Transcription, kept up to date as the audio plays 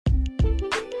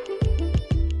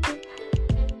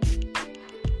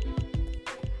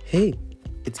Hey,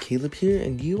 it's Caleb here,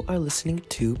 and you are listening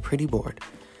to Pretty Bored.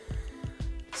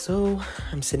 So,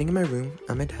 I'm sitting in my room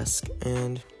at my desk,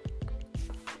 and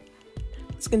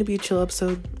it's gonna be a chill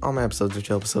episode. All my episodes are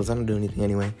chill episodes. I don't do anything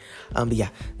anyway. But yeah,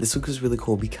 this week was really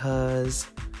cool because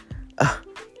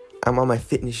I'm on my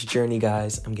fitness journey,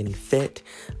 guys. I'm getting fit,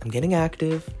 I'm getting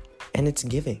active, and it's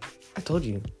giving. I told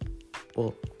you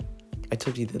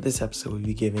that this episode would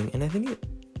be giving, and I think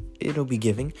it'll be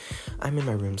giving. I'm in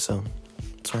my room, so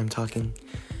that's why I'm talking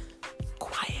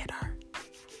quieter.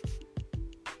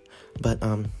 But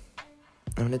I'm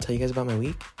gonna tell you guys about my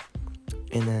week,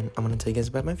 and then I'm gonna tell you guys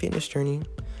about my fitness journey,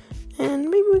 and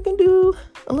maybe we can do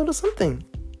a little something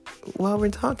while we're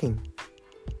talking.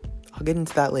 I'll get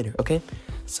into that later, okay?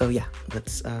 So yeah,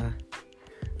 let's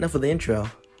enough of the intro.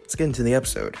 Let's get into the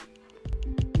episode.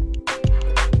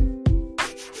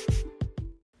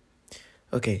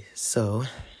 Okay, so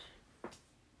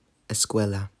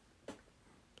escuela,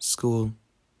 school.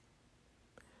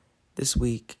 This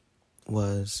week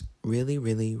was really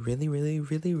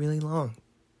long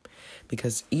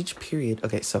because each period.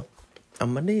 Okay, so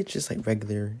on Monday it's just like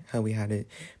regular how we had it,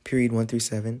 period 1 through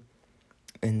 7,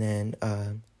 and then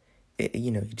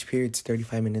each period's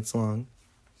 35 minutes long,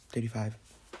 35,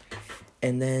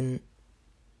 and then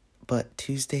but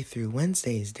Tuesday through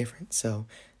Wednesday is different. So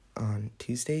on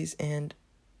Tuesdays and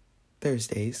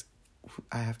Thursdays,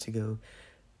 I have to go.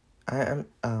 I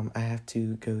have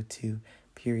to go to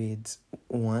periods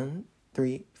 1,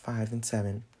 3, 5, and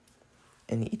 7,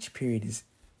 and each period is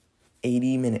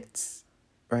 80 minutes,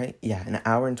 right? Yeah, an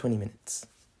hour and 20 minutes.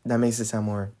 That makes it sound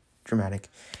more dramatic.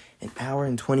 An hour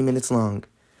and 20 minutes long.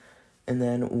 And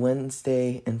then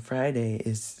Wednesday and Friday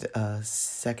is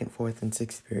 2nd, 4th, and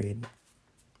 6th period.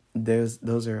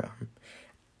 Those are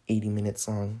 80 minutes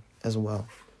long as well.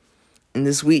 And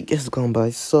this week has gone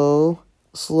by so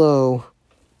slow.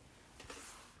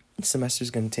 The semester's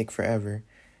going to take forever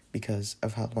because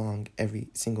of how long every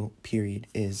single period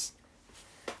is.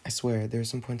 I swear, there are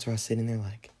some points where I was sitting there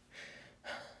like,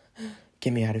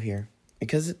 get me out of here.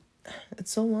 Because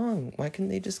it's so long. Why couldn't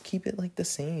they just keep it like the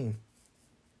same?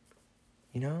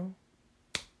 You know?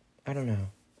 I don't know.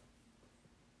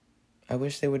 I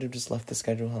wish they would have just left the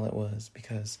schedule how it was,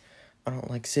 because I don't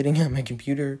like sitting at my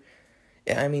computer.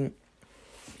 I mean,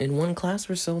 in one class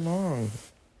for so long.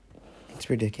 It's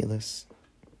ridiculous.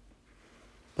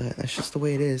 But that's just the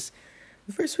way it is.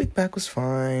 The first week back was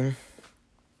fine.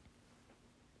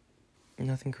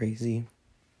 Nothing crazy.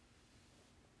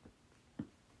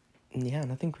 Yeah,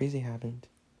 nothing crazy happened.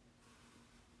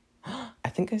 I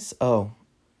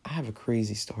have a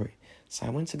crazy story. So I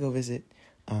went to go visit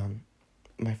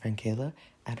my friend Kayla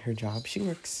at her job. She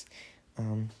works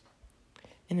in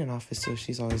an office, so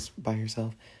she's always by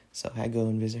herself. So I go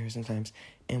and visit her sometimes.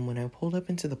 And when I pulled up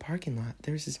into the parking lot,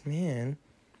 there's this man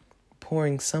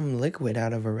pouring some liquid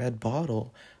out of a red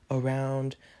bottle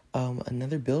around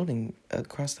another building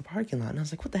across the parking lot. And I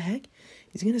was like, what the heck?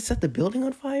 He's going to set the building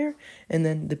on fire? And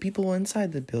then the people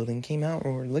inside the building came out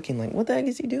and were looking like, what the heck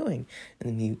is he doing?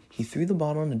 And then he threw the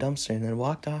bottle in the dumpster and then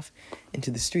walked off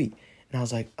into the street. And I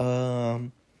was like,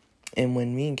 and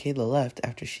when me and Kayla left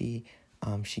after she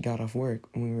got off work,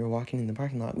 when we were walking in the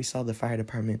parking lot, we saw the fire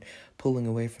department pulling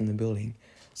away from the building.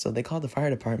 So they called the fire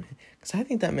department because I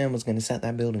think that man was going to set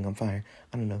that building on fire.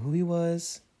 I don't know who he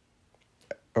was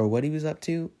or what he was up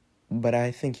to, but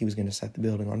I think he was going to set the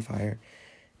building on fire,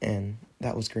 and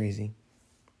that was crazy.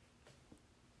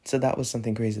 So that was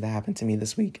something crazy that happened to me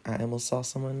this week. I almost saw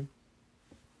someone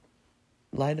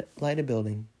light a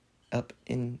building up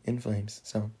in flames.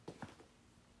 So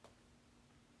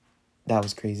that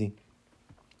was crazy.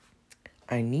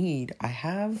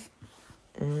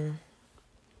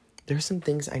 There's some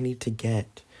things I need to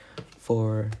get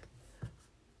for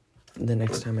the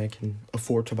next time I can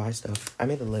afford to buy stuff. I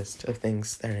made a list of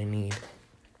things that I need.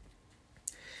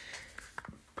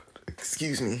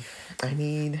 Excuse me. I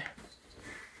need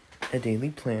a daily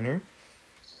planner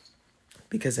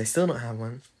because I still don't have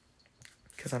one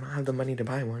because I don't have the money to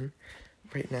buy one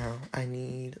right now. I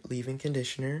need leave-in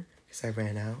conditioner because I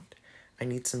ran out. I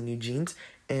need some new jeans,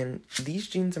 and these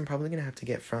jeans I'm probably going to have to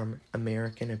get from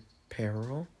American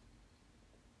Apparel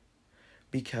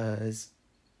because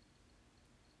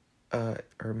or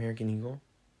American Eagle.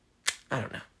 I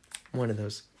don't know. One of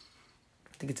those.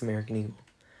 I think it's American Eagle.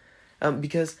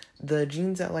 Because the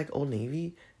jeans at like Old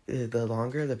Navy, the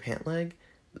longer the pant leg,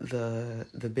 the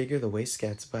bigger the waist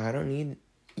gets, but I don't need,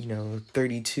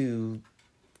 32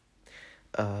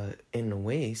 in the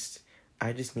waist.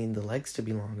 I just need the legs to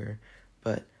be longer.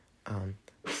 But one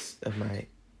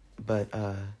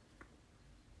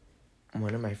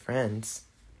of my friends,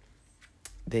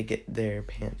 they get their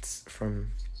pants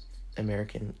from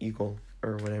American Eagle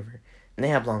or whatever. And they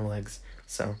have long legs.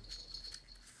 So,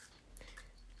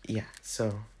 yeah.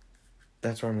 So,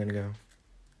 that's where I'm going to go.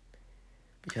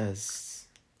 Because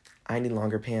I need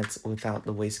longer pants without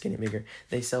the waist getting bigger.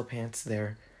 They sell pants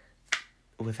there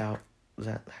without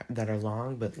that are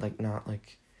long, but like not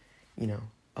like,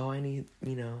 I need,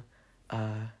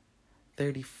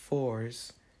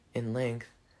 34s in length,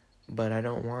 but I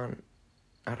don't know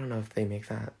if they make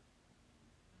that.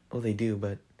 Well, they do,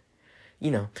 but,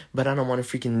 but I don't want a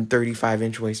freaking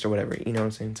 35-inch waist or whatever, you know what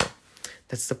I'm saying? So,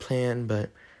 that's the plan,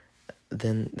 but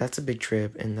then that's a big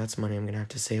trip, and that's money I'm gonna have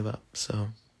to save up, so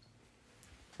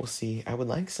we'll see. I would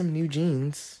like some new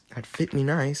jeans. That'd fit me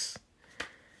nice.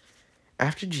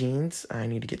 After jeans, I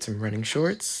need to get some running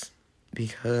shorts,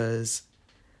 because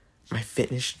my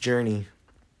fitness journey.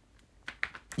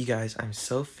 You guys, I'm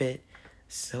so fit,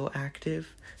 so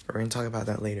active. We're going to talk about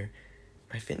that later.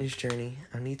 My fitness journey.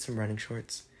 I need some running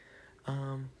shorts.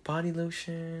 Body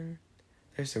lotion.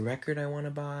 There's a record I want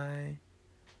to buy.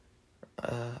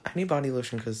 I need body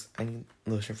lotion because I need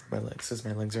lotion for my legs because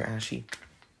my legs are ashy.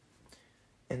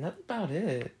 And that's about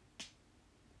it.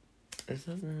 There's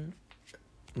nothing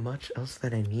much else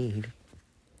that I need.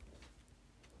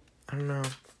 I don't know.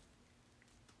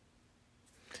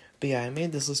 But yeah, I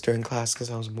made this list during class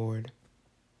because I was bored.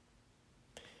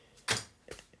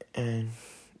 And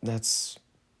that's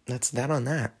that on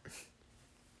that.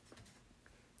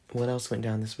 What else went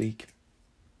down this week?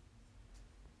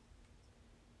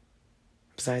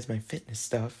 Besides my fitness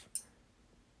stuff.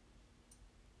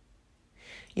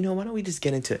 Why don't we just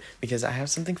get into it? Because I have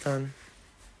something fun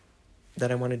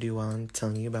that I want to do while I'm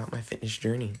telling you about my fitness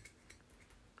journey.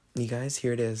 You guys,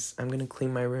 here it is. I'm going to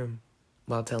clean my room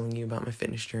while telling you about my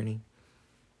fitness journey.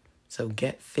 So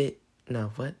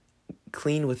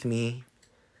clean with me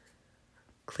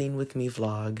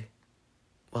vlog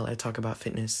while I talk about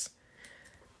fitness.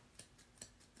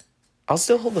 I'll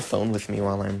still hold the phone with me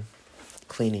while I'm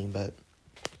cleaning, but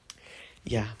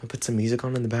yeah, I'm gonna put some music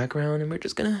on in the background and we're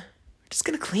just gonna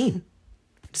clean.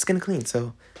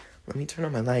 So let me turn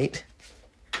on my light.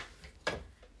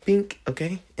 Bink,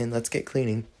 okay? And let's get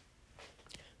cleaning.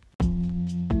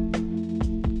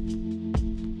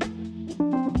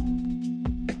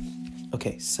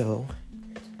 Okay, so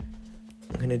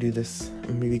I'm gonna do this.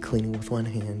 I'm gonna be cleaning with one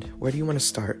hand. Where do you want to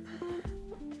start?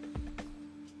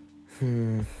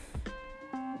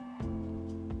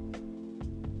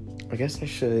 I guess I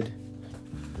should.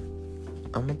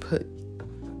 I'm gonna put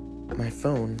my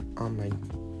phone on my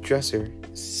dresser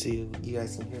so you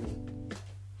guys can hear me.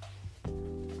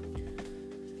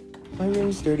 My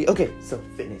room's dirty. Okay, so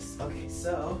fitness. Okay,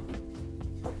 so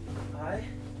I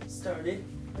started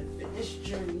my fitness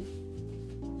journey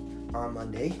on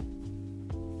Monday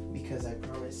because I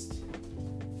promised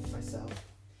myself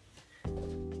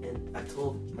and I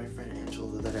told my friend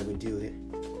Angela that I would do it.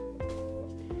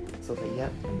 So I was like,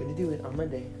 yep, I'm gonna do it on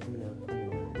Monday. I'm gonna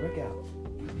work out.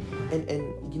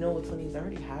 And you know what's funny is I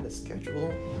already had a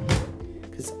schedule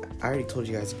because I already told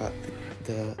you guys about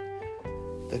the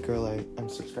girl I'm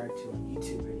subscribed to on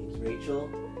YouTube. Her name's Rachel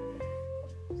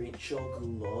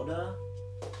Guloda,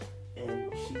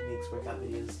 and she makes workout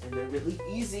videos, and they're really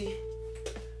easy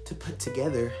to put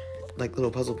together, like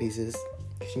little puzzle pieces.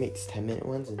 She makes 10-minute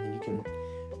ones, and then you can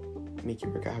make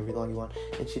your workout however long you want.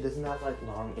 And she doesn't have like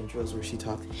long intros where she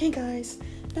talks, hey guys,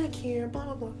 back here,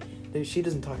 blah blah blah. She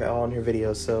doesn't talk at all in her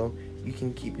videos, so you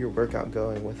can keep your workout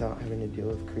going without having to deal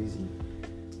with crazy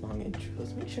long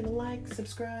intros. Make sure to like,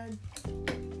 subscribe,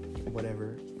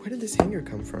 whatever. Where did this hanger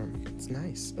come from? It's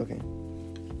nice. Okay.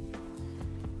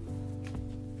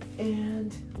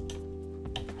 And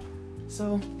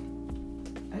so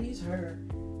I use her,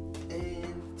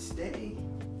 and today,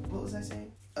 what was I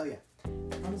saying? Oh yeah, I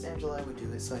promised Angela I would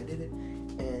do it, so I did it,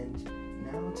 and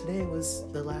now today was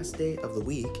the last day of the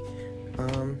week,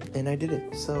 and I did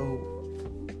it. So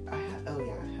I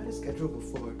had a schedule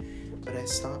before, but I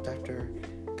stopped after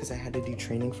because I had to do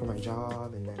training for my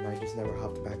job, and then I just never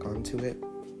hopped back onto it.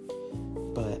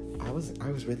 But I was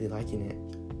really liking it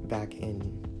back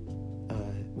in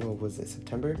what was it,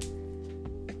 September?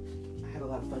 I had a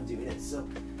lot of fun doing it, so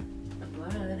I'm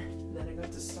glad that I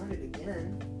got to start it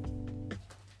again.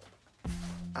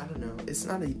 I don't know. It's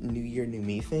not a new year, new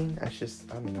me thing. That's just,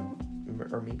 I don't know.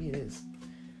 Or maybe it is.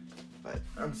 But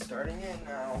I'm starting it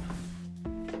now.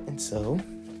 And so,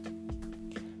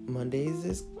 Mondays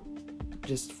is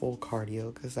just full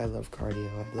cardio because I love cardio.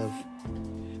 I love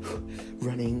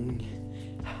running,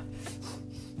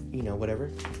 whatever.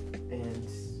 And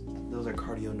those are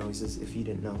cardio noises if you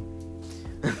didn't know.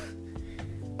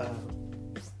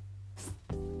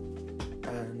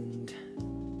 And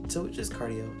So it's just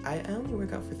cardio. I only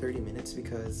work out for 30 minutes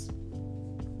because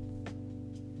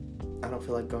I don't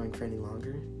feel like going for any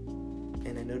longer.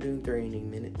 And I know doing 30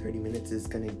 minutes is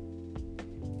going to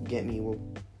get me,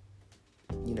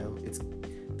 you know, it's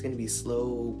going to be a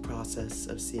slow process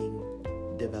of seeing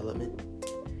development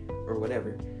or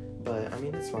whatever. But, I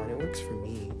mean, it's fine. It works for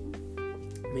me.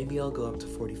 Maybe I'll go up to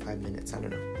 45 minutes. I don't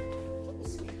know. We'll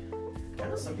see. I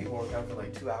know some people work out for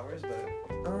like 2 hours, but,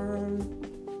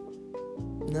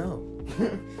 no.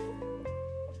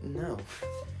 No.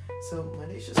 So,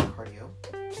 Monday's just cardio.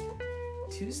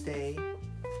 Tuesday,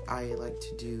 I like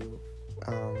to do,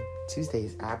 Tuesday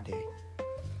is ab day.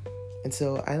 And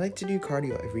so, I like to do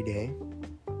cardio every day.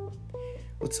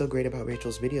 What's so great about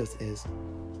Rachel's videos is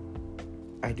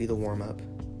I do the warm-up.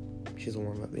 She has a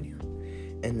warm-up video.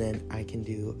 And then I can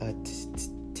do a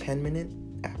 10-minute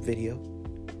ab video.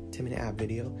 10-minute ab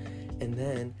video. And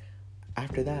then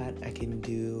after that, I can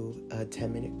do a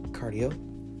 10-minute cardio.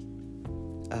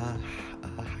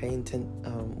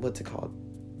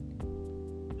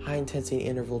 High intensity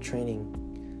interval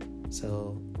training.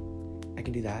 So I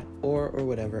can do that. Or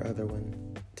whatever other one.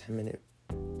 10-minute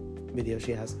video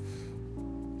she has.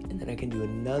 And then I can do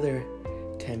another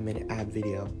 10-minute ab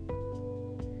video.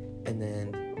 And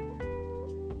then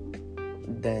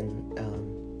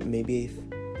maybe if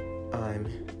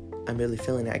I'm really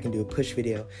feeling it, I can do a push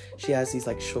video. She has these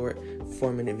like short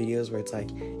 4-minute videos where it's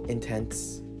like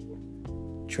intense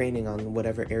training on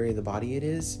whatever area of the body it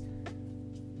is.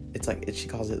 It's like she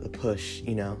calls it the push,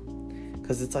 you know,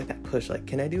 because it's like that push. Like,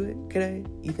 can I do it?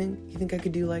 You think I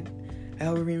could do like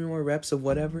however many more reps of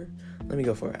whatever? Let me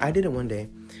go for it. I did it one day,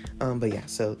 but yeah.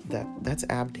 So that's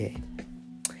ab day.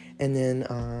 And then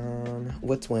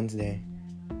what's Wednesday?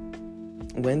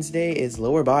 Wednesday is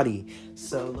lower body.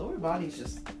 So lower body is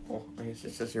just, well, I guess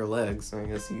it's just your legs. I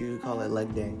guess you call it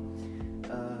leg day.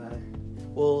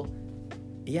 Well,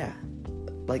 yeah,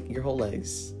 like your whole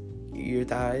legs, your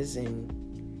thighs and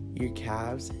your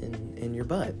calves and your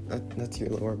butt. That's your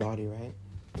lower body, right?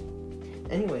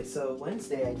 Anyway, so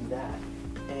Wednesday I do that,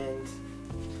 and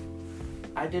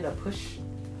I did a push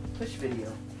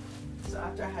video. So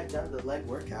after I had done the leg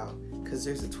workout, because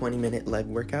there's a 20-minute leg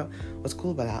workout, what's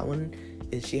cool about that one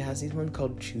is she has these one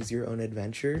called Choose Your Own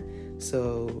Adventure.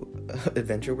 So,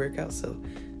 adventure workout. So,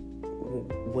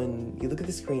 when you look at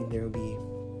the screen, there will be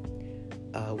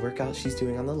a workout she's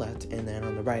doing on the left, and then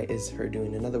on the right is her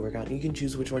doing another workout. And you can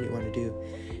choose which one you want to do.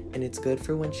 And it's good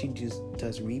for when she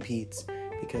does repeats,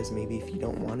 because maybe if you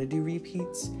don't want to do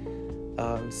repeats,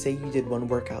 say you did one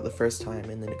workout the first time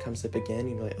and then it comes up again,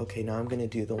 you're like, okay, now I'm going to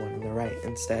do the one on the right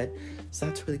instead. So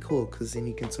that's really cool, because then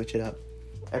you can switch it up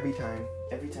every time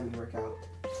you work out.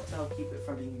 So I'll keep it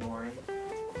from being boring.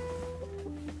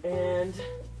 And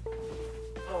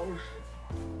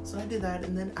so I did that,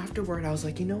 and then afterward I was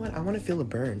like, you know what, I want to feel a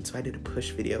burn. So I did a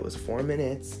push video. It was 4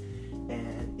 minutes,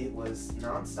 and it was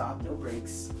non-stop, no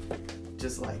breaks,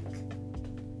 just like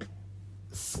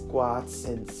squats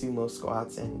and sumo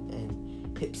squats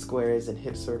and hip squares and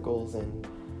hip circles, and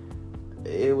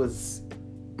it was,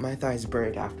 my thighs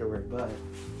burned afterward, but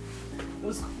it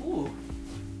was cool.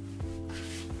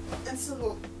 And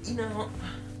so, you know,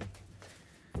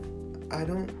 I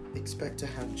don't expect to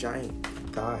have giant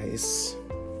thighs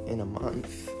in a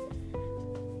month,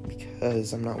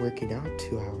 because I'm not working out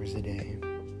 2 hours a day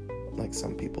like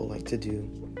some people like to do.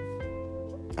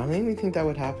 I don't even think that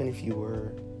would happen if you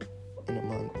were in a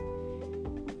month.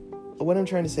 What I'm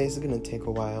trying to say is it's going to take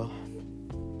a while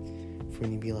for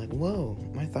me to be like, whoa,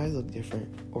 my thighs look different,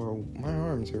 or my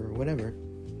arms, or whatever.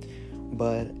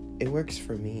 But it works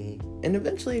for me. And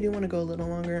eventually I do want to go a little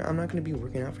longer. I'm not going to be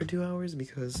working out for 2 hours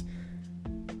because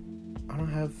I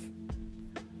don't have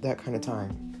that kind of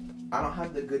time. I don't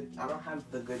have the good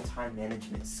time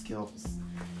management skills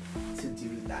to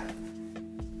do that.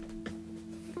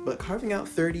 But carving out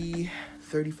 30,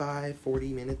 35,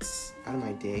 40 minutes out of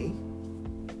my day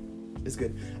is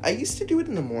good. I used to do it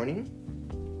in the morning.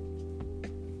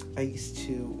 I used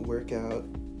to work out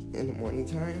in the morning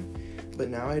time, but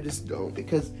now I just don't,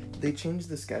 because they changed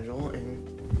the schedule, and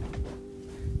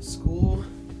school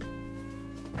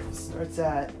starts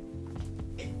at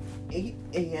 8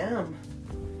 a.m.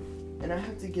 and I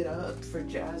have to get up for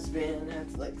jazz band. I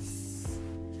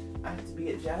have to be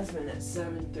at jazz band at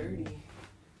 7:30.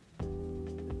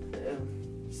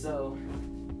 So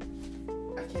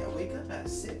I can't wake up at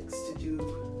 6 to do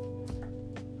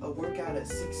a workout at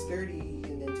 6:30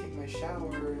 and then take my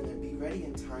shower and then be ready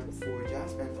in time for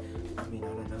jazz band. I mean, I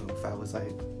don't know if I was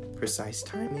like precise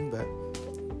timing, but,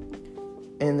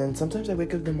 and then sometimes I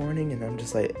wake up in the morning and I'm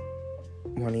just like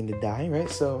wanting to die, right?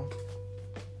 So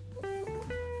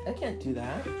I can't do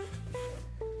that.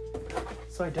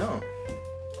 So I don't.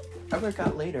 I work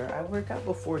out later. I work out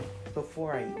before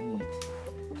I eat.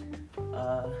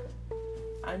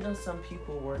 I know some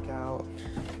people work out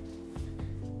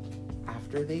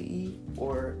after they eat,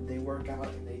 or they work out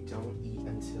and they don't eat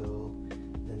until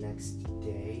the next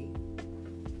day.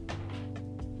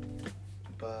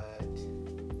 But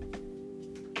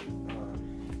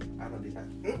I don't do that.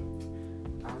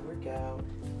 I work out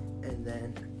and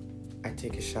then I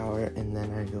take a shower and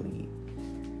then I go eat.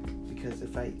 Because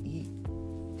if I eat,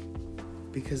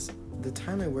 because the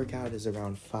time I work out is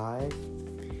around 5,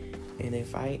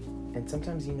 and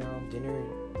sometimes, you know, dinner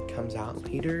comes out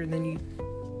later than you,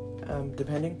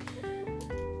 depending.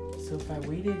 So if I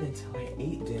waited until I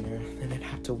ate dinner, then I'd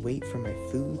have to wait for my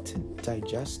food to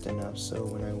digest enough, so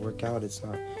when I work out, it's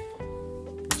not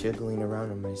jiggling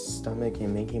around in my stomach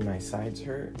and making my sides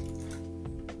hurt.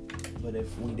 But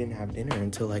if we didn't have dinner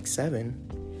until like 7,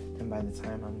 and by the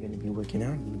time I'm going to be working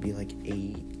out, it'll be like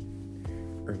 8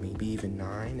 or maybe even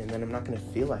 9, and then I'm not going to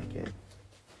feel like it.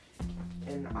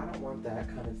 And I don't want that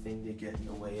kind of thing to get in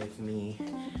the way of me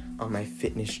on my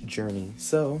fitness journey.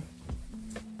 So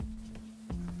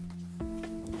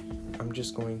I'm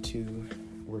just going to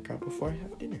work out before I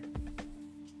have dinner.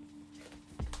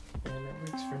 And that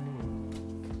works for me.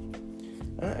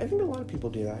 I think a lot of people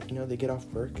do that. You know, they get off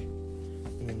work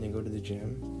and then they go to the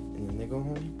gym and then they go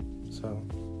home. So,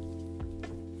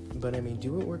 but I mean,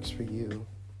 do what works for you.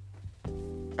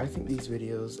 I think these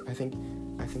videos, I think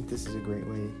this is a great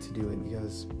way to do it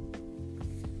because,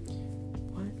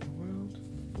 what in the world?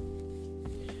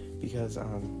 Because,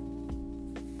 I'm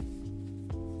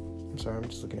sorry, I'm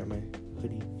just looking at my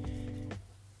hoodie.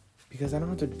 Because I don't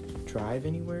have to drive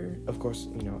anywhere. Of course,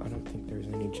 you know, I don't think there's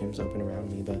any gyms open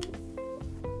around me, but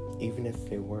even if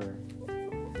they were,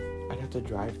 I'd have to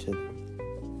drive to them.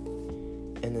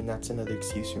 And then that's another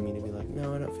excuse for me to be like,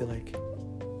 no, I don't feel like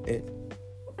it.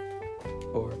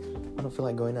 Or I don't feel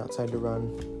like going outside to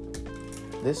run.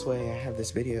 This way, I have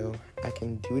this video. I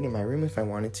can do it in my room if I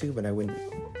wanted to, but I wouldn't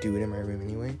do it in my room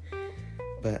anyway.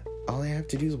 But all I have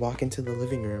to do is walk into the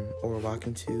living room or walk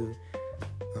into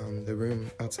the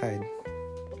room outside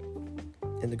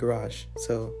in the garage.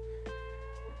 So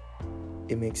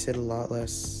it makes it a lot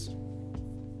less.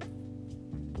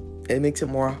 It makes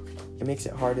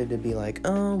it harder to be like,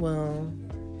 oh, well,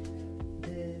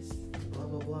 this, blah,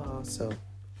 blah, blah. So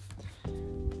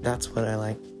that's what I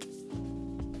like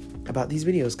about these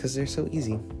videos, because they're so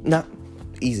easy. Not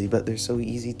easy, but they're so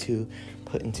easy to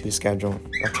put into a schedule.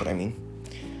 That's what I mean.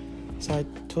 So I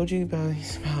told you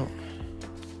guys about...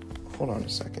 Hold on a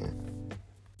second.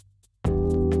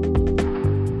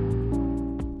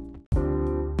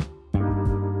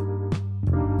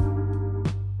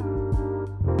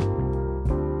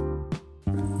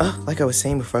 Like I was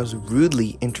saying before, I was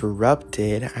rudely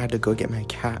interrupted. I had to go get my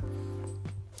cat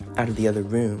out of the other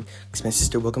room because my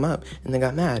sister woke him up and then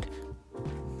got mad.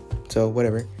 So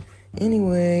whatever.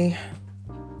 Anyway,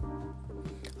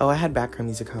 I had background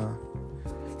music, huh?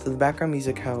 So the background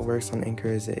music, how it works on Anchor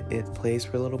is it plays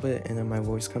for a little bit and then my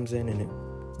voice comes in and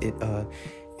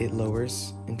it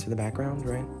lowers into the background,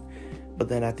 right? But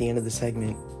then at the end of the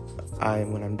segment,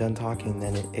 when I'm done talking,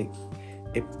 then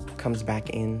it comes back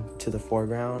into the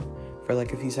foreground for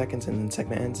like a few seconds and then the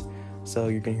segment ends. So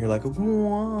you're gonna hear like a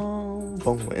whoa,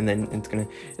 boom, and then it's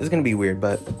gonna be weird,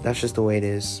 but that's just the way it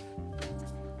is.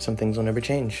 Some things will never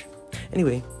change.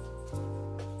 Anyway,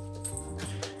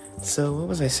 so what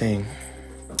was I saying?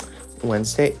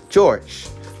 Wednesday, George,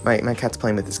 my cat's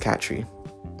playing with his cat tree,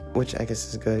 which I guess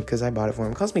is good because I bought it for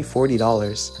him. It cost me $40,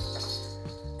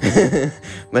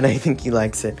 but I think he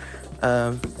likes it.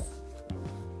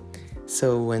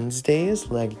 So Wednesday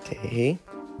is leg day.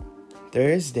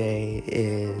 Thursday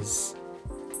is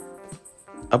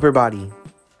upper body.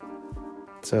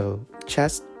 So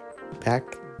chest, back,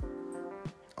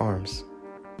 arms.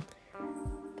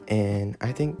 And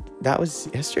I think that was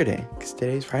yesterday, because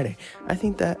today's Friday. I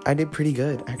think that I did pretty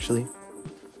good, actually.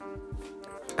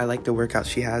 I like the workouts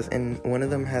she has, and one of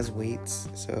them has weights,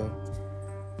 so...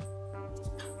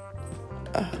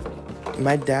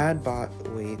 my dad bought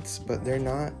weights, but they're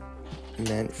not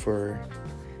meant for,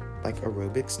 like,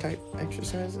 aerobics type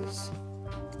exercises.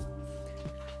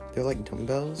 They're like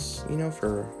dumbbells, you know,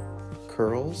 for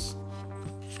curls.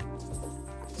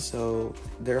 So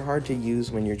they're hard to use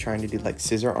when you're trying to do like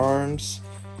scissor arms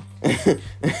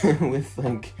with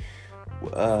like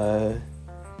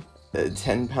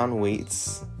 10-pound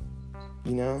weights,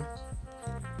 you know.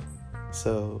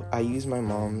 So I use my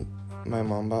mom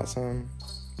bought some.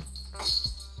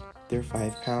 They're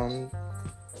 5-pound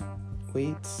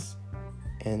weights,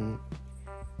 and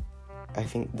I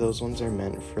think those ones are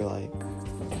meant for like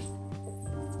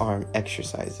arm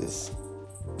exercises.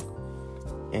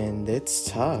 And it's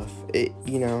tough,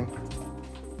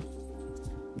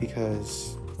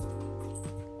 because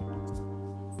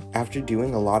after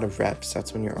doing a lot of reps,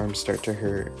 that's when your arms start to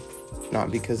hurt.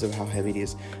 Not because of how heavy it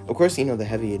is. Of course, the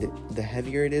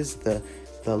heavier it is, the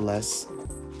less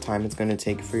time it's going to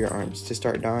take for your arms to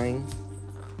start dying.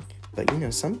 But,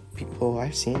 some people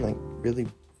I've seen, like, really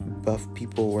buff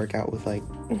people work out with, like,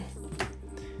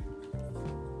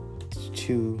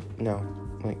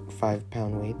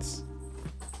 5-pound weights.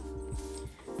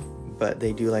 But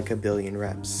they do, like, 1 billion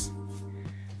reps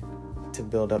to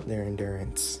build up their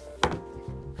endurance.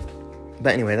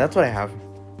 But anyway, that's what I have.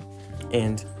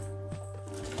 And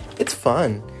it's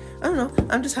fun. I don't know.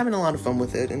 I'm just having a lot of fun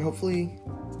with it. And hopefully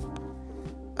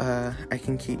I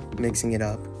can keep mixing it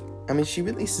up. I mean, she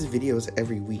releases videos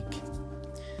every week.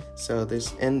 So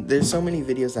there's so many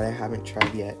videos that I haven't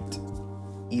tried yet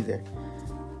either.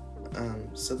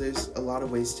 So there's a lot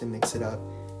of ways to mix it up.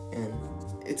 And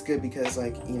it's good because,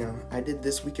 like, I did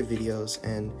this week of videos.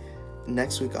 And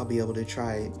next week I'll be able to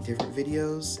try different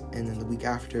videos. And then the week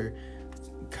after,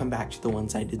 come back to the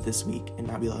ones I did this week and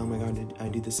not be like, oh my god, did I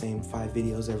do the same 5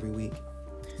 videos every week?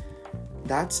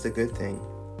 That's the good thing.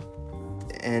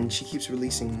 And she keeps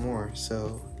releasing more,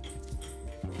 so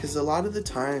because a lot of the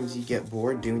times you get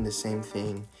bored doing the same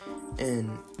thing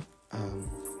and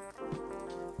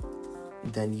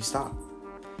then you stop.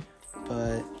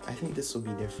 But I think this will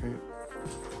be different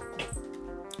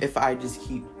if I just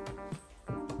keep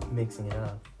mixing it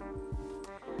up.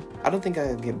 I don't think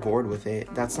I'd get bored with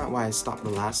it. That's not why I stopped the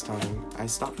last time. I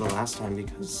stopped the last time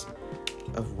because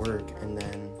of work, and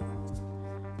then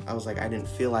I was like, I didn't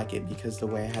feel like it because the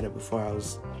way I had it before,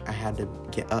 I had to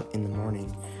get up in the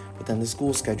morning. But then the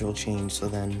school schedule changed, so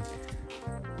then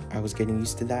I was getting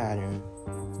used to that and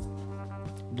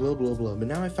blah, blah, blah. But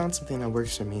now I found something that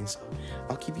works for me, so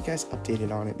I'll keep you guys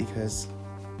updated on it because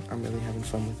I'm really having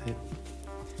fun with it.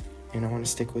 And I want to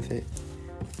stick with it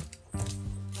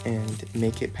and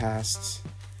make it past,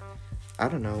 I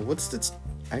don't know,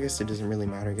 I guess it doesn't really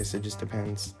matter. I guess it just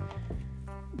depends.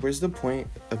 Where's the point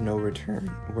of no return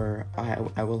where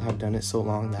I will have done it so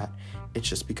long that it's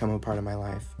just become a part of my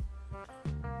life?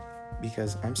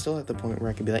 Because I'm still at the point where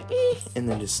I can be like, and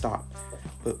then just stop.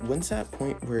 But when's that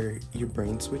point where your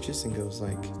brain switches and goes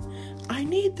like, I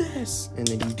need this, and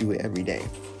then you do it every day?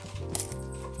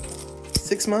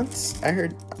 6 months?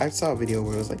 I saw a video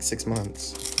where it was like 6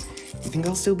 months. You think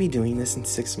I'll still be doing this in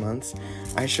 6 months?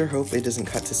 I sure hope it doesn't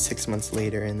cut to 6 months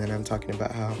later and then I'm talking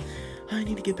about how I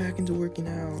need to get back into working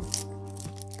out.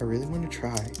 I really want to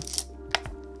try.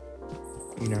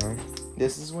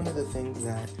 This is one of the things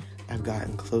that I've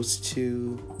gotten close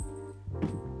to,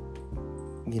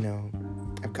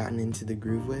 I've gotten into the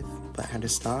groove with, but had to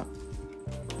stop.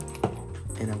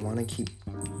 And I want to keep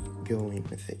going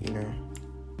with it,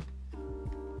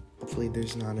 Hopefully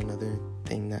there's not another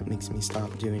thing that makes me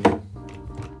stop doing it.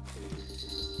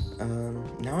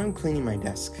 Now I'm cleaning my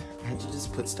desk. I had to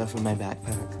just put stuff in my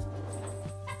backpack.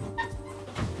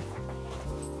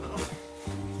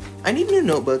 I need new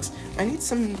notebooks. I need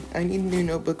a new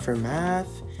notebook for math,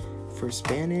 for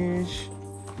Spanish.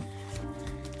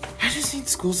 I just need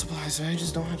school supplies. I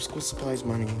just don't have school supplies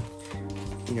money.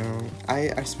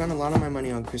 I spent a lot of my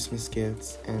money on Christmas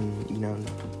gifts, and,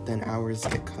 then hours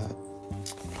get cut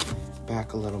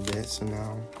back a little bit, so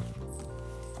now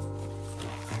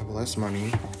I have less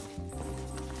money,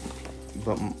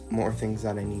 but more things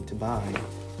that I need to buy.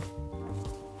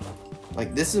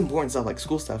 Like, this is important stuff, like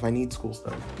school stuff. I need school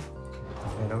stuff.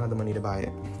 I don't have the money to buy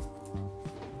it.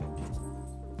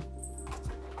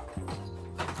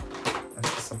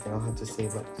 That's just something I'll have to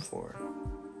save up for.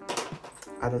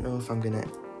 I don't know if I'm gonna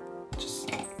just...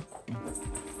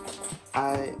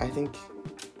 I think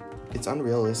it's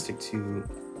unrealistic to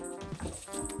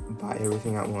buy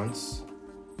everything at once.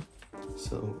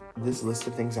 So this list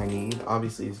of things I need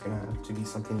obviously is gonna have to be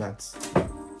something that's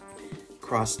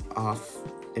crossed off.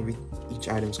 Each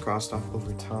item's crossed off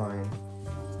over time,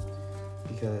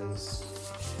 because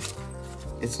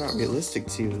it's not realistic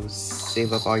to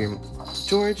save up all your...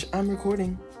 George, I'm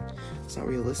recording. It's not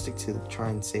realistic to try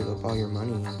and save up all your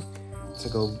money to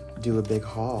go do a big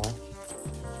haul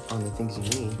on the things you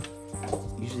need.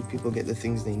 Usually people get the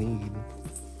things they need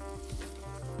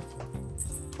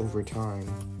over time.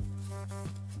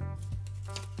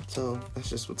 So that's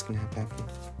just what's gonna have to happen.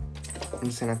 I'm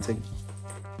just gonna have to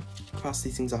cross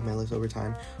these things off my list over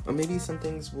time. Or maybe some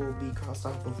things will be crossed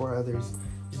off before others,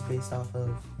 just based off of,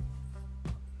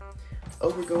 oh,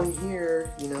 we're going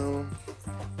here,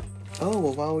 Oh,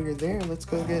 well, while we're there, let's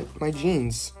go get my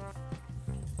jeans.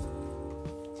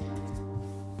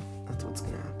 That's what's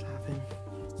gonna have to happen.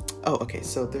 Oh, okay,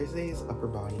 so Thursday is upper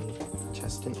body,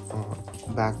 chest and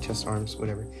back, chest, arms,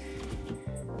 whatever.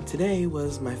 Today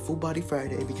was my full body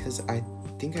Friday because I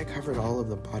think I covered all of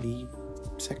the body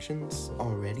sections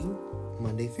already,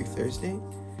 Monday through Thursday.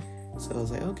 So I was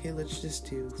like, okay, let's just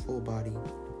do full body.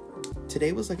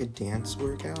 Today was like a dance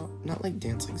workout, not like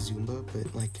dance like Zumba,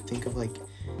 but like think of like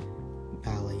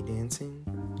ballet dancing.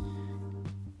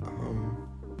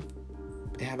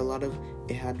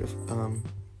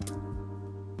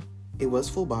 It was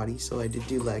full body, so I did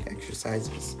do leg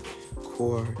exercises,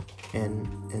 core and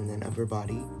then upper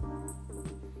body.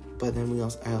 But then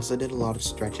I also did a lot of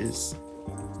stretches.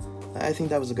 I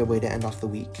think that was a good way to end off the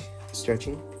week,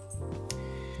 stretching,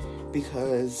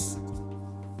 because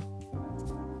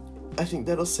I think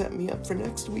that'll set me up for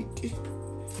next week.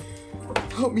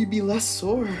 Help me be less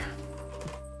sore.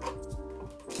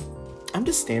 I'm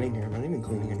just standing here. I'm not even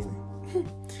cleaning anything.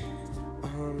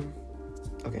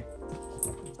 Okay.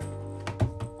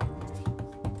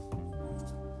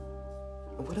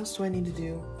 What else do I need to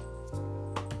do?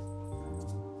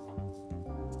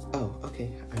 Oh,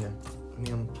 okay. I know. Let me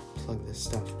unplug this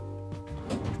stuff.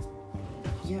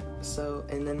 Yeah, so,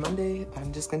 and then Monday,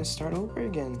 I'm just gonna start over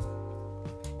again.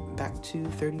 Back to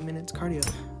 30 minutes cardio.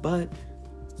 But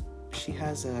she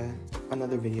has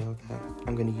another video that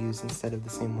I'm gonna use instead of the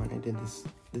same one I did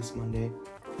this Monday.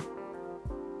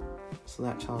 So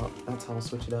that's how I'll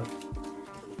switch it up.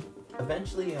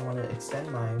 Eventually, I want to extend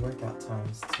my workout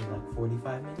times to like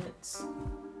 45 minutes.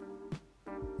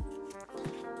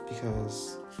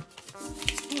 Because,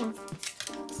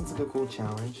 it's like a cool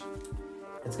challenge.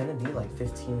 It's gonna be like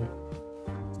 15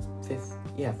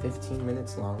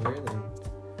 minutes longer than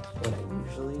what I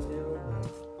usually do.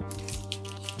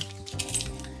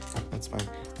 But that's fine.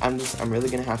 I'm really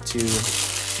gonna have to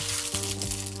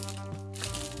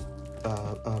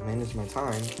manage my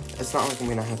time. It's not like I'm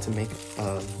gonna have to make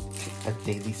a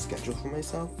daily schedule for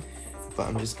myself, but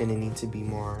I'm just gonna need to be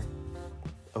more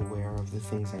aware of the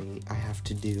things I have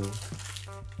to do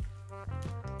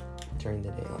during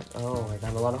the day. Like, oh, I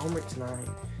got a lot of homework tonight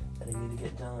that I need to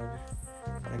get done,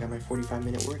 and I got my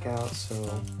 45-minute workout,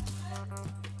 so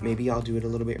maybe I'll do it a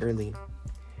little bit earlier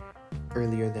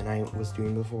than I was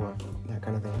doing before, that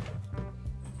kind of thing.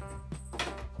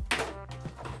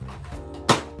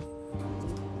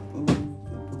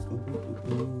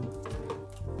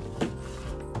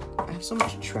 I have so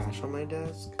much trash on my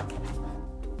desk.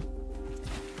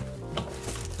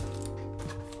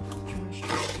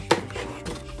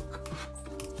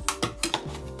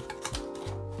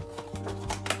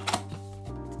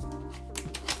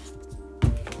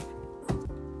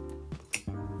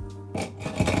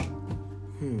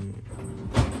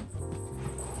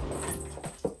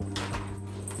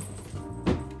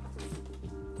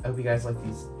 I hope you guys like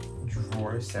these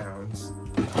drawer sounds.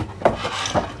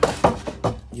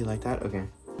 You like that? Okay.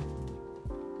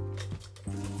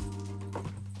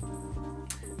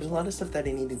 There's a lot of stuff that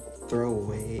I need to throw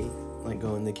away, like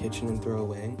go in the kitchen and throw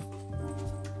away.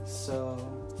 So,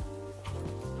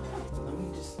 let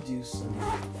me just do some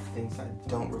things that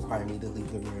don't require me to leave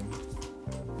the room.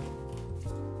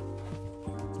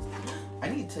 I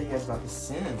need to tell you guys about The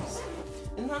Sims.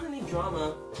 There's not any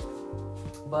drama,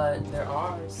 but there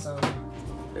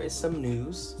is some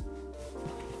news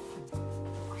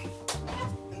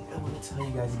I want to tell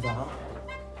you guys about.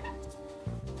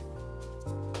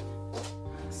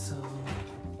 So,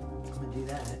 I'm gonna do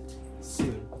that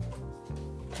soon.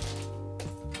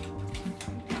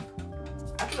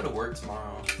 I have to go to work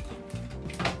tomorrow.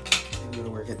 I go to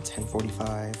work at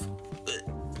 10:45.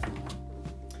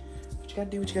 But you gotta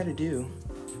do what you gotta do.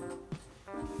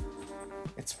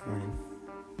 It's fine.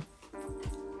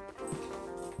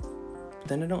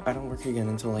 Then I don't work again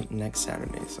until like next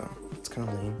Saturday, so it's kind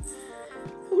of lame.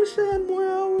 I wish I had more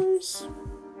hours.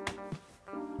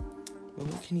 But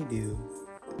what can you do?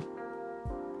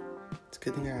 It's a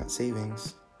good thing I got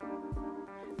savings.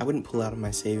 I wouldn't pull out of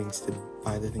my savings to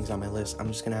buy the things on my list. I'm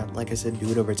just gonna, like I said, do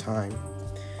it over time.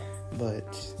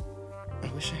 But I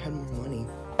wish I had more money.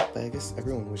 But I guess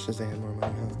everyone wishes they had more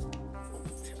money, huh?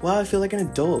 Wow, I feel like an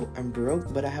adult. I'm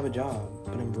broke, but I have a job.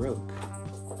 But I'm broke.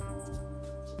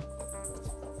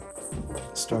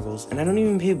 Struggles. And I don't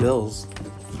even pay bills.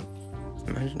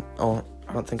 Imagine. Oh,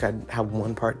 I don't think I'd have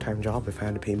one part-time job if I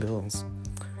had to pay bills.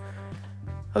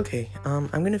 Okay, I'm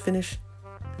gonna finish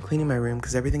cleaning my room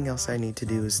because everything else I need to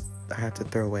do is I have to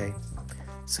throw away.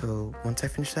 So once I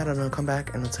finish that, I'm gonna come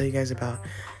back and I'll tell you guys about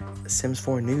Sims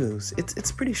 4 news.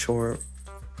 It's pretty short.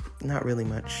 Not really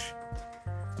much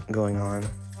going on.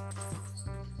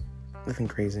 Nothing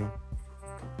crazy.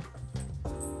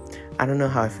 I don't know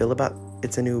how I feel about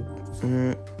it's a new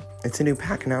It's a new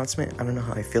pack announcement. I don't know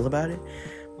how I feel about it,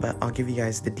 but I'll give you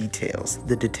guys the details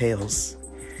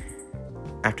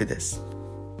after this.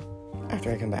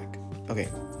 After I come back. Okay.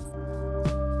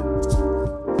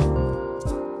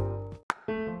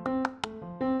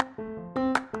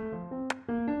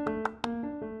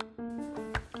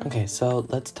 Okay, so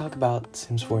let's talk about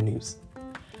Sims 4 news.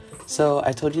 So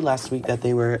I told you last week that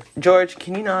they were... George,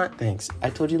 can you not? Thanks.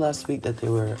 I told you last week that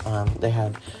they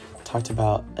had talked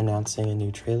about announcing a new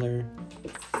trailer.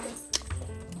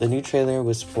 The new trailer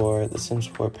was for the Sims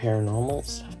 4 Paranormal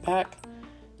Stuff Pack.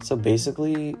 So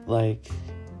basically, like...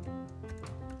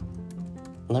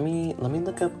 Let me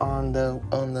look up on the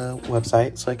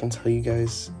website so I can tell you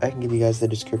guys... I can give you guys the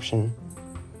description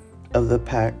of the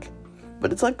pack.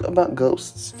 But it's like about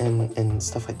ghosts and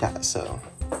stuff like that, so...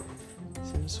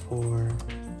 Sims 4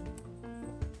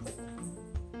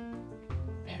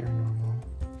 Paranormal.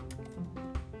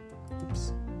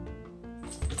 Oops.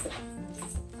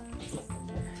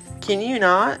 Can you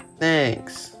not?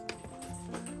 Thanks.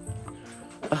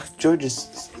 Ugh, George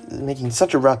is making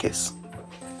such a ruckus.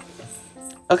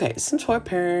 Okay, Sims 4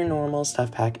 Paranormal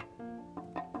Stuff Pack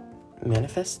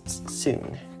manifests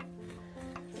soon.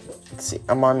 Let's see,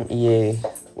 I'm on EA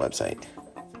website.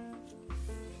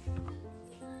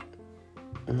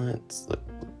 Let's look.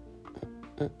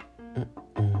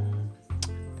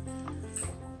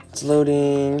 It's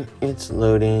loading.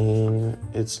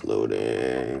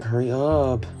 Hurry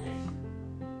up.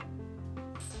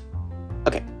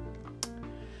 Okay.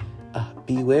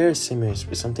 Beware, Simmers,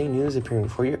 for something new is appearing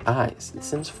before your eyes. The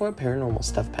Sims 4 Paranormal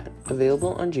Stuff Pack,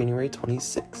 available on January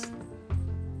 26th.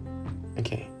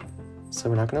 Okay. So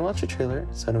we're not going to watch the trailer,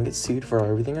 so I don't get sued for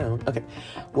everything I own. Okay.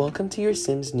 Welcome to your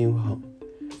Sims' new home.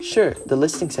 Sure, the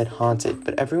listing said haunted,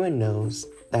 but everyone knows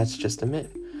that's just a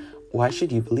myth. Why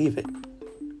should you believe it?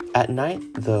 At night,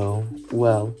 though,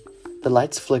 well, the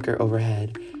lights flicker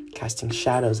overhead, casting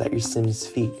shadows at your Sims'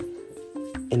 feet.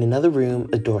 In another room,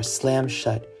 a door slams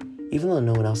shut, even though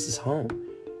no one else is home.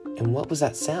 And what was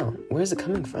that sound? Where is it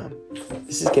coming from?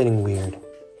 This is getting weird.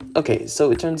 Okay, so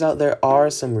it turns out there are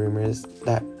some rumors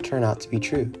that turn out to be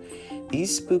true.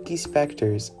 These spooky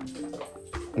specters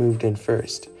moved in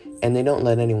first, and they don't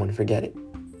let anyone forget it.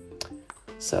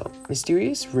 So,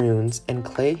 mysterious runes and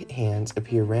clay hands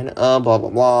appear random. Blah, blah,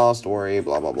 blah, story,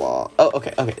 blah, blah, blah. Oh,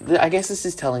 okay. I guess this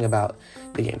is telling about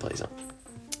the gameplay zone.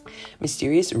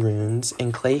 Mysterious runes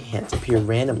and clay hands appear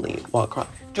randomly while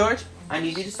crawling. George, I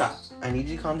need you to stop. I need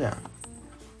you to calm down.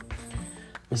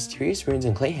 Mysterious runes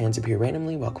and clay hands appear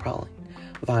randomly while crawling.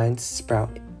 Vines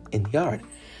sprout in the yard.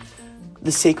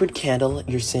 The sacred candle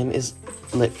your sim is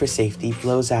lit for safety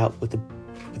blows out with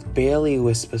barely a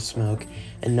wisp of smoke,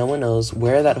 and no one knows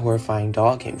where that horrifying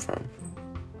doll came from.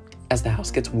 As the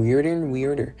house gets weirder and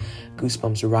weirder,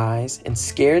 goosebumps rise, and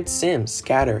scared Sims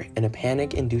scatter in a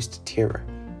panic-induced terror.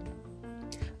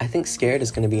 I think scared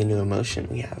is going to be a new emotion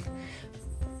we have.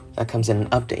 That comes in an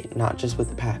update, not just with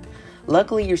the pack.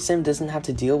 Luckily, your Sim doesn't have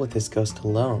to deal with this ghost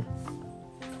alone.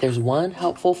 There's one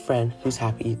helpful friend who's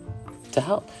happy to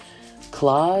help.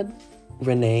 Claude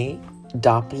Rene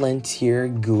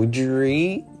Doppelentier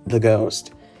Goudry, the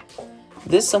ghost.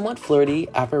 This somewhat flirty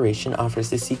apparition offers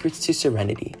the secrets to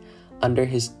serenity. Under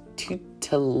his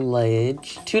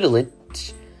tutelage,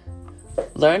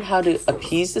 learn how to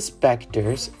appease the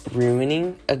specters,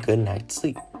 ruining a good night's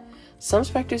sleep. Some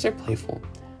specters are playful,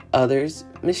 others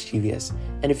mischievous,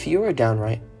 and a few are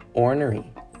downright ornery.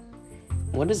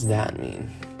 What does that mean?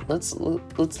 Let's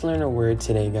learn a word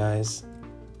today, guys.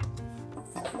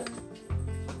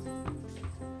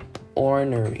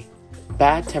 Ornery.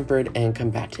 Bad-tempered and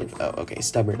combative. Oh, okay.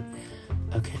 Stubborn.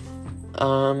 Okay.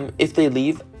 If they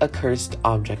leave accursed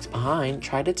objects behind,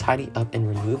 try to tidy up and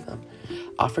remove them.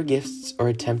 Offer gifts or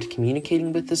attempt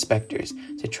communicating with the specters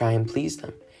to try and please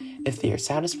them. If they are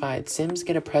satisfied, Sims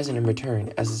get a present in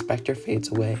return as the specter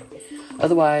fades away.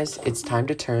 Otherwise, it's time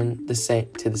to turn to the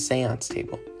seance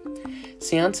table.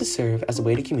 Seances serve as a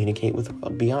way to communicate with the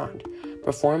world beyond.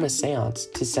 Perform a seance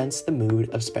to sense the mood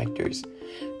of specters,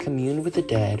 commune with the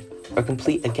dead, or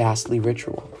complete a ghastly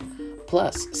ritual.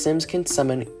 Plus, Sims can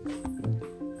summon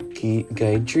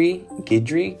Guidry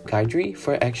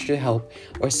for extra help,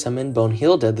 or summon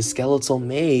Bonehilda, the skeletal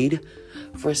maid,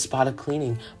 for a spot of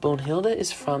cleaning. Bonehilda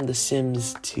is from The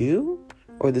Sims 2?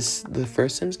 Or the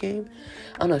first Sims game?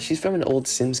 I don't know, she's from an old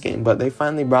Sims game, but they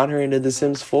finally brought her into The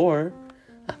Sims 4.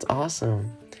 That's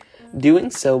awesome. Doing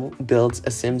so builds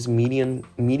a Sim's medium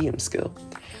skill.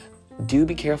 Do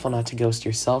be careful not to ghost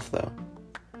yourself, though.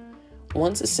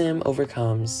 Once a Sim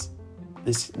overcomes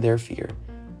their fear,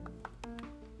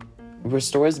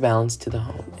 restores balance to the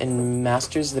home, and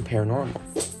masters the paranormal,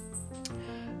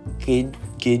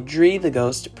 Gidry the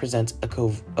Ghost presents a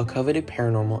coveted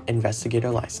paranormal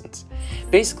investigator license.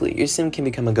 Basically, your sim can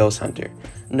become a ghost hunter.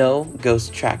 No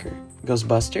ghost tracker.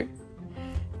 Ghostbuster?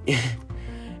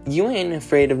 You ain't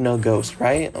afraid of no ghost,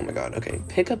 right? Oh my god, okay.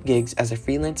 Pick up gigs as a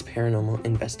freelance paranormal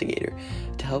investigator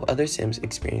to help other sims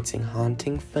experiencing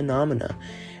haunting phenomena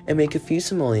and make a few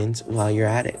simoleons while you're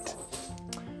at it.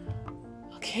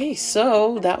 Okay,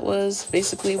 so that was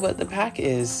basically what the pack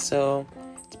is. So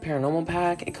it's a paranormal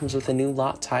pack. It comes with a new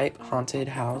lot type, haunted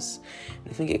house. I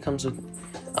think it comes with,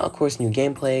 of course, new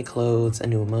gameplay, clothes, a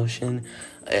new emotion.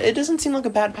 It doesn't seem like a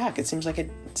bad pack. It seems like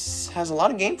it has a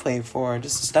lot of gameplay for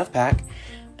just a stuff pack.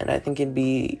 And I think it'd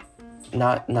be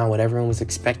not what everyone was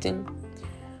expecting.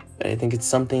 But I think it's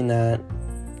something that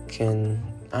can,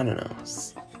 I don't know,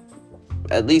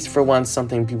 at least for once,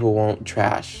 something people won't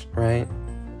trash, right?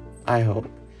 I hope.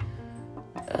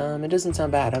 It doesn't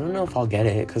sound bad. I don't know if I'll get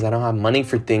it because I don't have money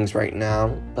for things right now,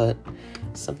 but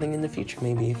something in the future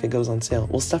maybe if it goes on sale.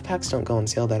 Well, stuff packs don't go on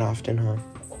sale that often, huh?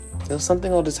 So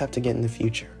something I'll just have to get in the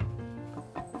future.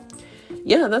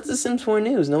 Yeah, that's the Sims 4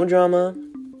 news. No drama,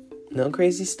 no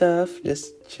crazy stuff,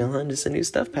 just chilling, just a new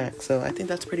stuff pack. So I think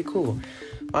that's pretty cool.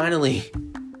 Finally,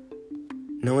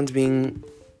 no one's being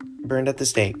burned at the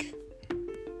stake.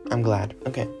 I'm glad.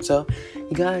 Okay, so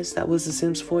you guys, that was the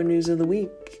Sims 4 news of the week.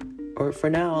 Or for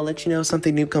now, I'll let you know if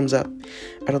something new comes up.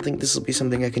 I don't think this will be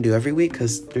something I can do every week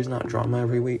because there's not drama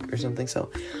every week or something.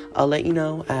 So I'll let you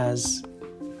know as,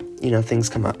 things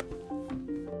come up.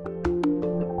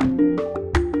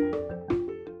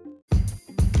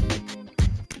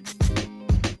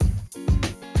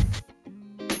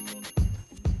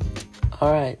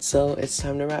 Alright, so it's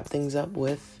time to wrap things up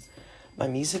with my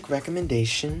music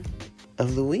recommendation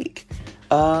of the week.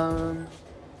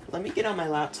 Let me get on my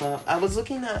laptop. I was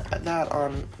looking at that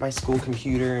on my school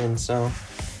computer, and so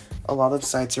a lot of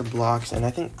sites are blocked, and I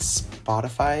think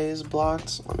Spotify is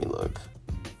blocked. Let me look.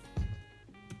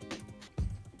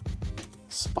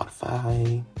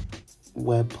 Spotify,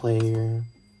 web player.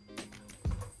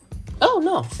 Oh,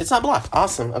 no, it's not blocked.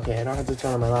 Awesome. Okay, I don't have to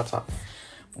turn on my laptop.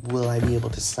 Will I be able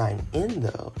to sign in,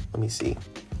 though? Let me see.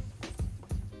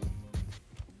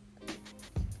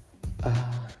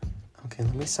 Okay,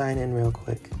 let me sign in real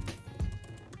quick.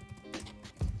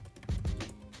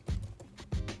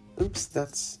 Oops,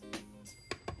 that's...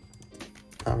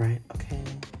 Alright, okay.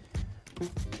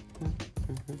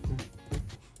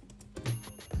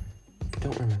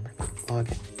 Don't remember. Log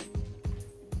in.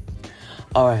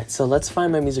 Alright, so let's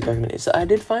find my music recommendation. So I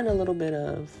did find a little bit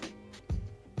of...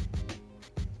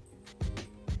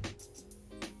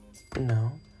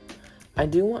 No. I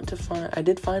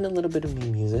did find a little bit of new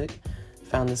music.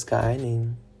 Found this guy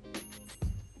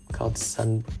called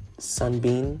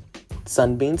Sunbeam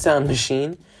Sound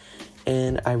Machine,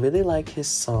 and I really like his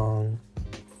song.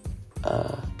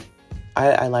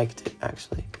 I liked it,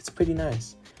 actually. It's pretty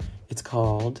nice. It's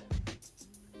called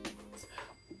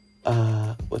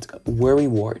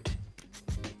Worrywart.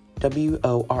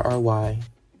 Worrywart.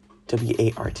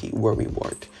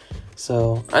 Worrywart.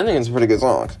 So I think it's a pretty good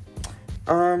song.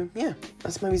 Yeah,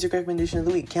 that's my music recommendation of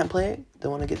the week. Can't play it?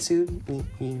 Don't want to get sued?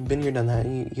 You've been here, done that.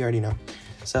 You already know.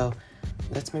 So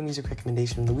that's my music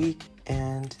recommendation of the week,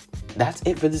 and that's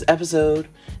it for this episode.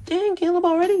 Dang, Caleb,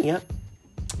 already?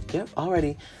 Yep,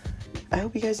 already. I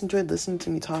hope you guys enjoyed listening to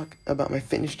me talk about my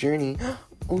fitness journey.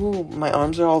 Ooh, my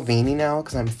arms are all veiny now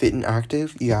because I'm fit and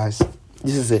active. You guys,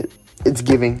 this is it. It's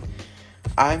giving.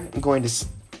 I'm going to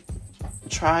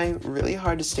try really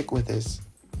hard to stick with this.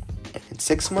 In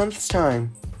 6 months'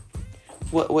 time,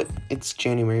 what? It's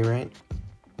January, right?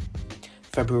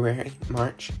 February,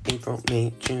 March, April,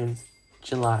 May, June,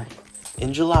 July.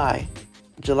 In July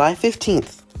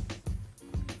 15th,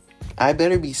 I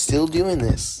better be still doing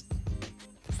this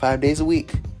 5 days a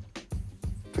week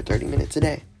for 30 minutes a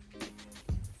day.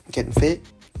 Getting fit,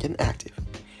 getting active.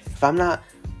 If I'm not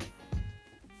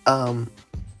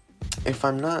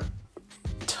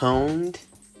toned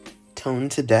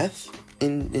to death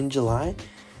in July,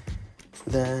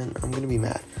 then I'm gonna be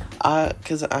mad.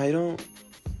 Cause I don't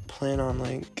plan on,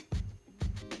 like,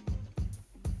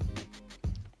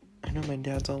 I know my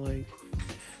dad's all like,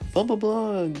 blah blah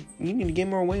blah, you need to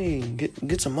gain more weight,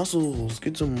 get some muscles,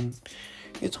 get some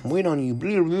weight on you,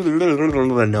 blah, blah, blah, blah,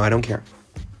 blah. No, I don't care.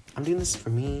 I'm doing this for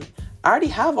me. I already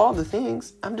have all the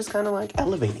things. I'm just kind of like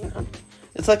elevating them.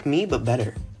 It's like me, but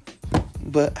better.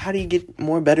 But how do you get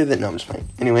more better than... No, I'm just playing.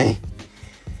 Anyway.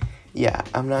 Yeah,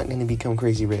 I'm not going to become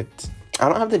crazy ripped. I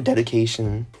don't have the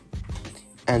dedication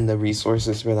and the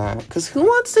resources for that. Because who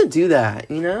wants to do that,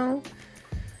 you know?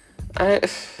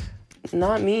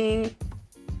 Not me.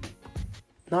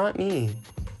 Not me.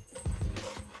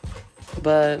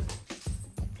 But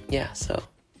yeah, so.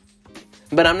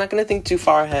 But I'm not going to think too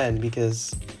far ahead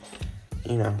because,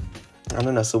 I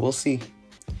don't know. So we'll see.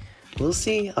 We'll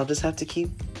see. I'll just have to keep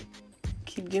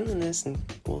doing this and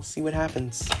we'll see what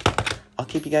happens. I'll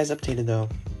keep you guys updated though.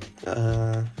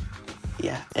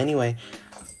 Yeah, anyway.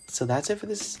 So that's it for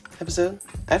this episode.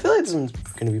 I feel like this one's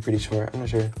going to be pretty short. I'm not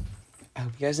sure. I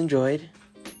hope you guys enjoyed.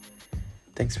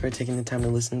 Thanks for taking the time to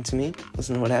listen to me,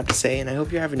 listen to what I have to say, and I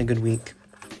hope you're having a good week.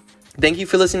 Thank you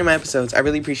for listening to my episodes. I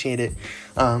really appreciate it.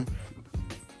 I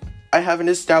have an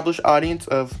established audience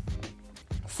of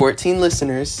 14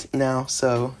 listeners now,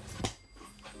 so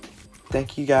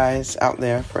thank you guys out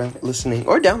there for listening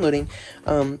or downloading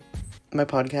my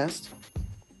podcast.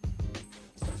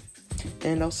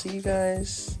 And I'll see you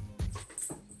guys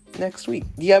next week.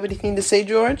 Do you have anything to say,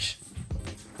 George?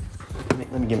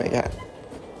 Let me get my cat.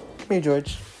 Come here,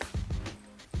 George.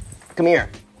 Come here.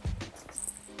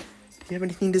 Do you have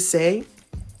anything to say?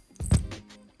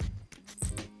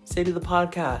 Say to the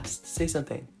podcast. Say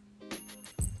something.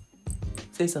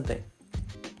 Say something.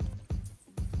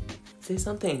 Say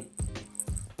something.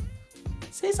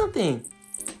 Say something.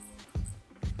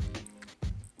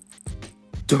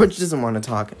 George doesn't want to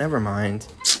talk. Never mind.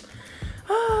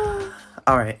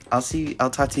 Alright, I'll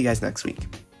talk to you guys next week.